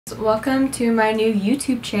Welcome to my new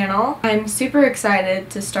YouTube channel. I'm super excited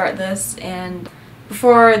to start this, and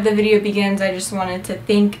before the video begins, I just wanted to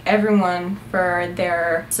thank everyone for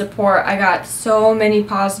their support. I got so many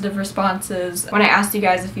positive responses when I asked you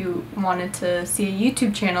guys if you wanted to see a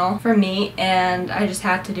YouTube channel from me, and I just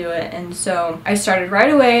had to do it, and so I started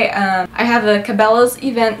right away. I have a Cabela's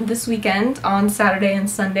event this weekend on Saturday and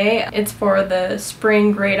Sunday. It's for the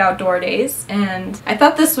Spring Great Outdoor Days, and I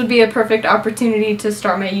thought this would be a perfect opportunity to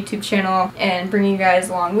start my YouTube channel and bring you guys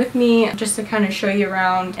along with me just to kind of show you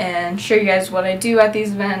around and show you guys what I do at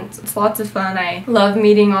these events. It's lots of fun. I love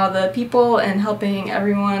meeting all the people and helping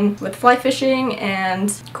everyone with fly fishing,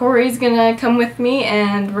 and Corey's gonna come with me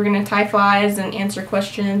and we're gonna tie flies and answer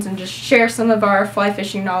questions and just share some of our fly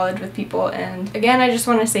fishing knowledge with people. And again, I just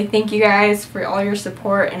want to say thank you guys for all your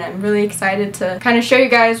support, and I'm really excited to kind of show you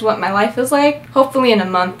guys what my life is like. Hopefully in a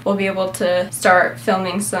month we'll be able to start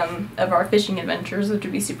filming some of our fishing adventures, which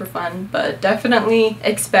would be super fun, but definitely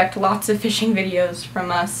expect lots of fishing videos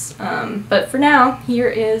from us. But for now, here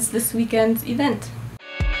is this weekend's event.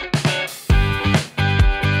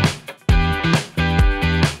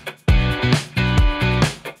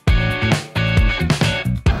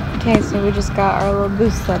 Okay, so we just got our little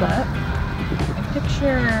booth set up. A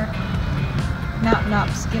picture Mtn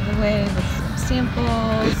Ops giveaway with some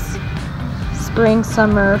samples. Spring,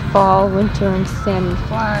 summer, fall, winter, and salmon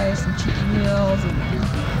flies and cheeky wheels. And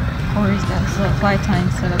Corey's got his little fly tying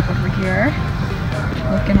set up over here.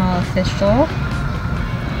 Looking all official.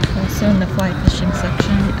 Also in the fly fishing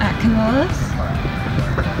section at Cabela's.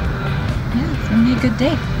 Yeah, it's gonna be a good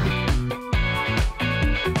day.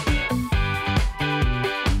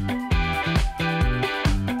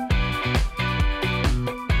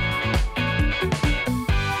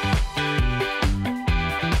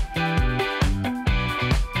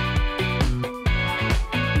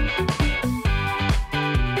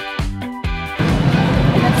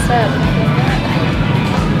 That's it.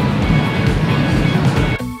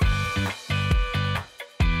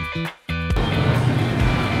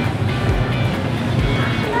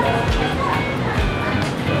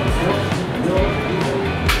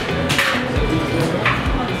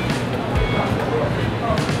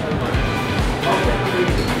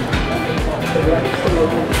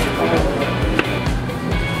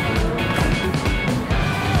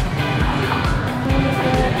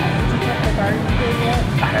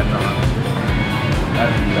 I have not.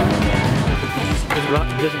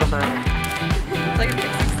 Just behind. It's like a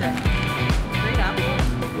pixie stick. Green apple.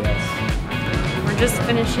 Yes. We're just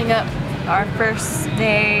finishing up our first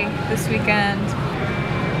day this weekend.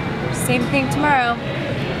 Same thing tomorrow.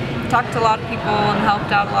 Talked to a lot of people and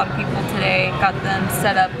helped out a lot of people today. Got them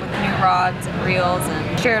set up with new rods and reels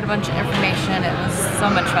and shared a bunch of information. It was so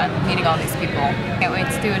much fun meeting all these people. Can't wait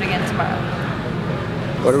to do it again tomorrow.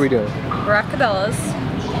 What are we doing? We're at Cabela's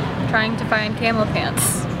trying to find camel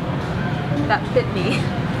pants that fit me,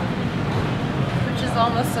 which is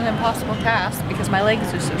almost an impossible task because my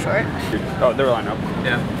legs are so short. Oh, they're lined up.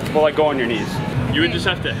 Yeah. Well, like go on your knees. You would just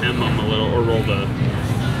have to hem them a little or roll the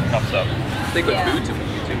cuffs up. I think with boots it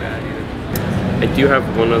wouldn't be too bad either. I do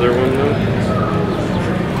have one other one though.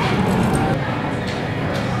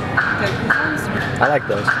 I like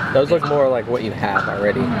those. Those look more like what you have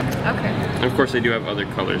already. Okay. And of course, they do have other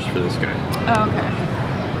colors for this guy. Oh, okay.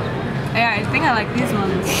 Yeah, I think I like these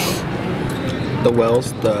ones. The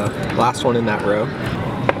Wells, the last one in that row.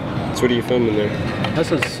 So what are you filming there?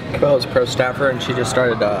 This is Cabela's pro staffer, and she just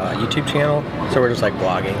started a YouTube channel, so we're just like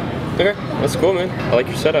vlogging. Okay, that's cool, man. I like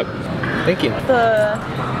your setup. Thank you.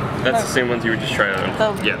 That's the same ones you were just trying on.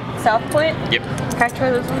 The South Point? Yep. Can I try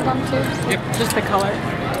those ones on too? Yep. Just the color.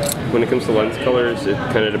 When it comes to lens colors, it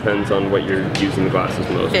kind of depends on what you're using the glasses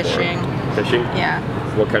most Fishing. for. Fishing? Yeah.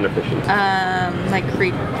 What kind of fishing? Like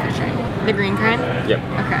creek fishing. The green kind? Yep.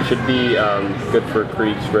 Okay. Should be good for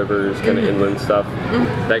creeks, rivers, kind of inland stuff.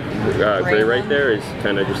 That gray right there is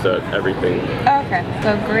kind of just everything. Oh, okay.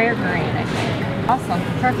 So gray or green, I think. Awesome.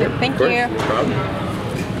 Perfect. Thank you. No problem.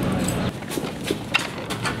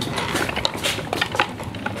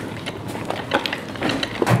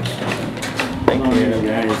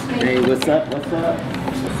 Hey, what's up? What's up?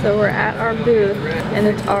 So we're at our booth, and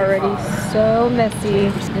it's already so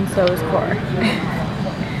messy, and so is Cor.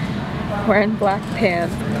 Wearing black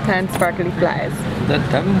pants and sparkly flies. That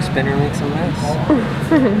dubbing spinner makes a mess.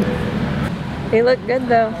 They look good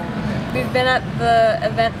though. We've been at the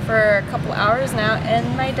event for a couple hours now,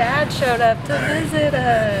 and my dad showed up to visit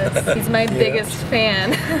us. He's my biggest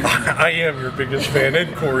fan. I am your biggest fan,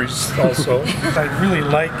 and Corey's also. I really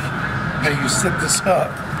like how you set this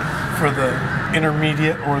up for the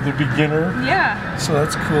intermediate or the beginner. Yeah. So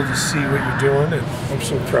that's cool to see what you're doing, and I'm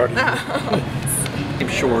so proud of you. I'm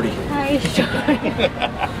Shorty. Hi, Shorty.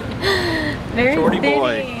 Very Shorty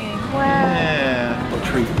boy. fitting. Wow. Yeah. A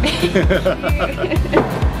treat.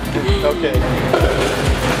 Okay.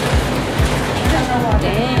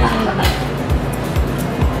 Dang.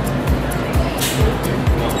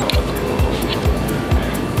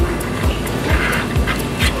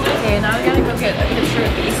 Okay, now we gotta go get a picture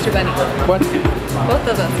of the Easter Bunny. What? Both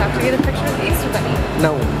of us have to get a picture of the Easter Bunny.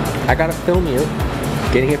 No, I gotta film you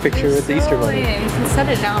getting a picture with the Easter Bunny. You can set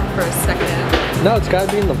it down for a second. No, it's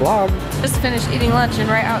gotta be in the vlog. Just finished eating lunch, and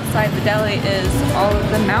right outside the deli is all of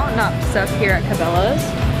the Mtn Ops stuff here at Cabela's.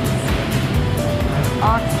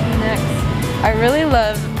 Ox Phoenix. I really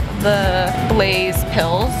love the Blaze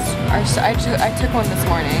pills. I took one this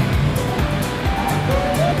morning.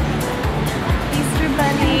 Easter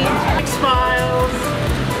Bunny. Smiles.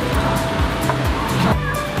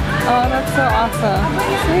 Oh, that's so awesome.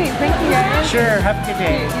 Sweet, thank you guys. Sure, have a good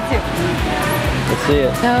day. You too. Let's see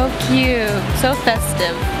it. So cute, so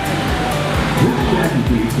festive.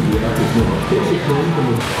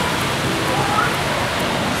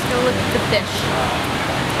 Let's go look at the fish.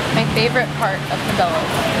 My favorite part of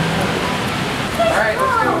Cabela's. Alright,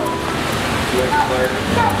 let's go.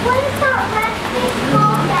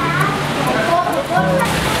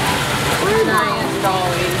 Giant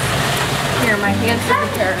dollies. Here, my hands for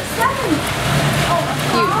comparison.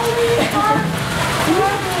 Huge.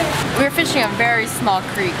 We were fishing a very small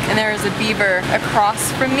creek, and there was a beaver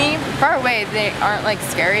across from me. Far away, they aren't like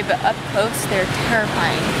scary, but up close, they're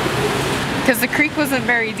terrifying. Because the creek wasn't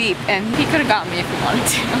very deep, and he could have got me if he wanted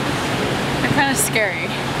to. They're kind of scary.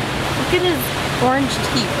 Look at his orange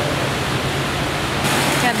teeth.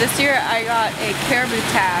 Yeah, this year I got a caribou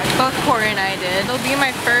tag. Both Corey and I did. It'll be my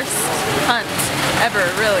first hunt ever,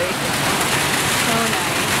 really. So nice.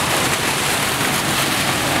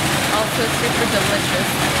 Also super delicious.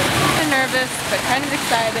 I'm nervous, but kind of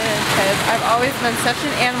excited because I've always been such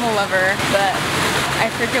an animal lover, but I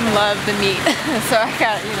freaking love the meat. So I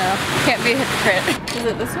got, you know, can't be a hypocrite. Is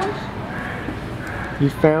it this one? You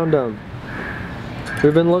found them.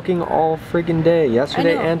 We've been looking all freaking day,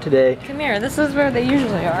 yesterday and today. Come here, this is where they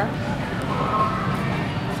usually are.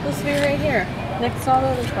 It's supposed to be right here, next to all the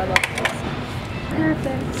other Starbucks.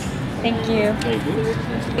 Perfect. Thank you.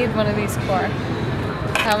 Need one of these for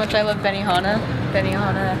how much I love Benihana.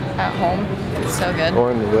 Benihana at home. It's so good. Or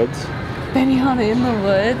in the woods. Benihana in the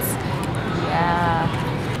woods. Yeah.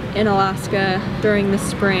 In Alaska, during the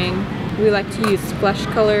spring, we like to use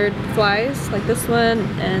flesh-colored flies, like this one,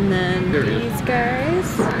 and then these guys.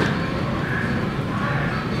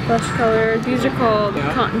 Flesh-colored. These are called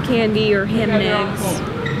cotton candy or ham eggs,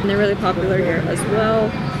 and they're really popular here as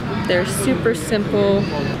well. They're super simple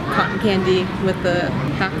cotton candy with the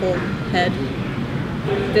hackle head.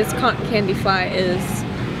 This cotton candy fly is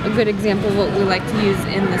a good example of what we like to use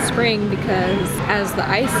in the spring, because as the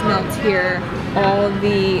ice melts here, all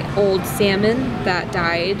the old salmon that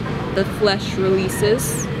died, the flesh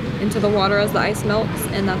releases into the water as the ice melts,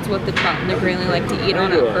 and that's what the trout and the grayling like to eat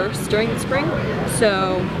on at first during the spring.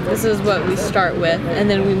 So this is what we start with, and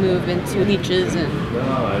then we move into leeches and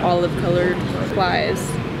olive colored flies.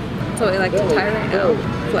 That's what we like to tie right now,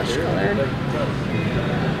 flesh colored.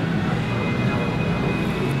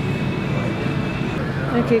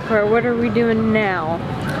 Okay, Cora, what are we doing now?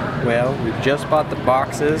 Well, we've just bought the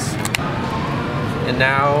boxes, and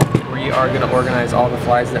now we are going to organize all the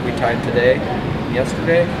flies that we tied today,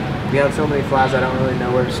 yesterday. We have so many flies I don't really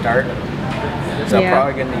know where to start, so I'm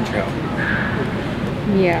probably going to need help.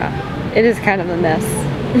 Yeah, it is kind of a mess.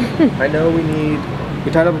 I know we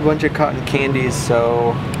tied up a bunch of cotton candies,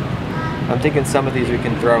 so I'm thinking some of these we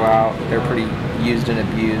can throw out. They're pretty used and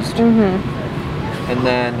abused. And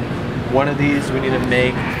then one of these we need to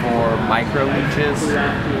make for micro leeches.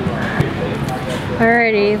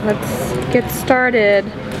 Alrighty, let's get started.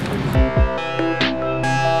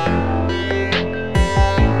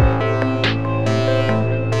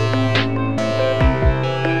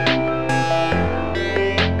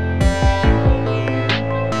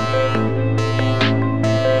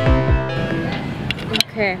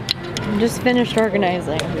 Okay, I just finished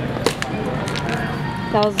organizing.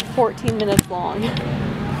 That was 14 minutes long. We're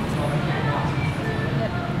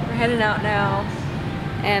heading out now,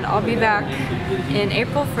 and I'll be back in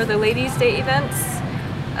April for the Ladies' Day events.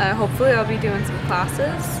 Hopefully I'll be doing some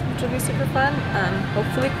classes, which will be super fun.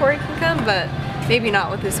 Hopefully Corey can come, but maybe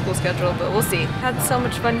not with his school schedule, but we'll see. Had so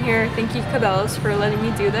much fun here. Thank you, Cabela's, for letting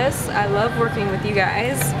me do this. I love working with you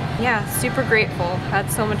guys. Yeah, super grateful.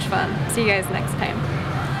 Had so much fun. See you guys next time.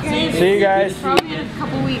 See you guys. Probably in a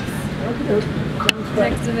couple weeks.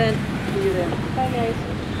 Next event.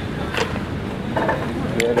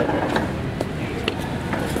 Get it.